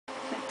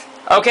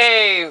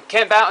Okay,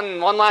 Kent Boughton,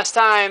 one last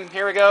time.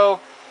 Here we go.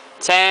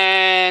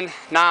 10,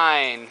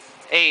 9,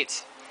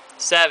 8,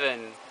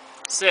 7,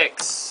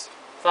 6,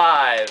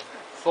 5,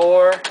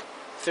 4,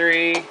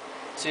 3,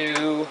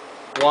 2,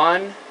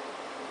 1.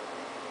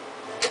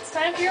 It's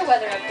time for your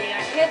weather update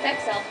on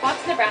KHGI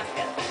Fox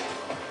Nebraska.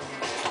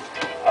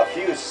 A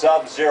few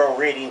sub-zero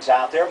readings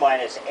out there.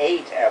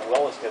 -8 at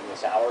Williston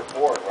this hour,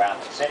 4 at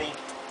Rapid City,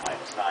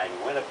 -9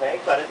 in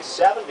Winnipeg, but it's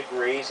 7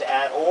 degrees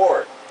at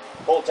Ord.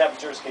 Cold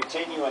temperatures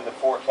continue in the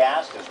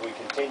forecast as we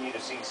continue to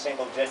see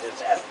single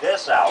digits at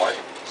this hour.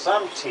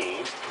 Some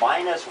teams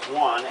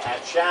 -1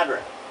 at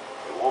Chadron.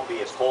 It won't be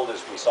as cold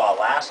as we saw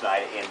last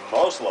night in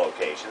most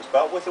locations,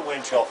 but with the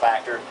wind chill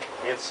factor,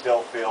 it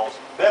still feels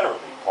bitterly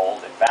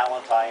cold. At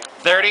Valentine,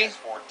 30.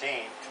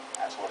 -14.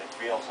 That's what it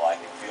feels like.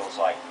 It feels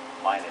like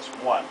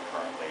 -1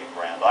 currently at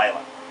Grand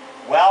Island.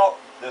 Well,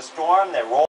 the storm that rolled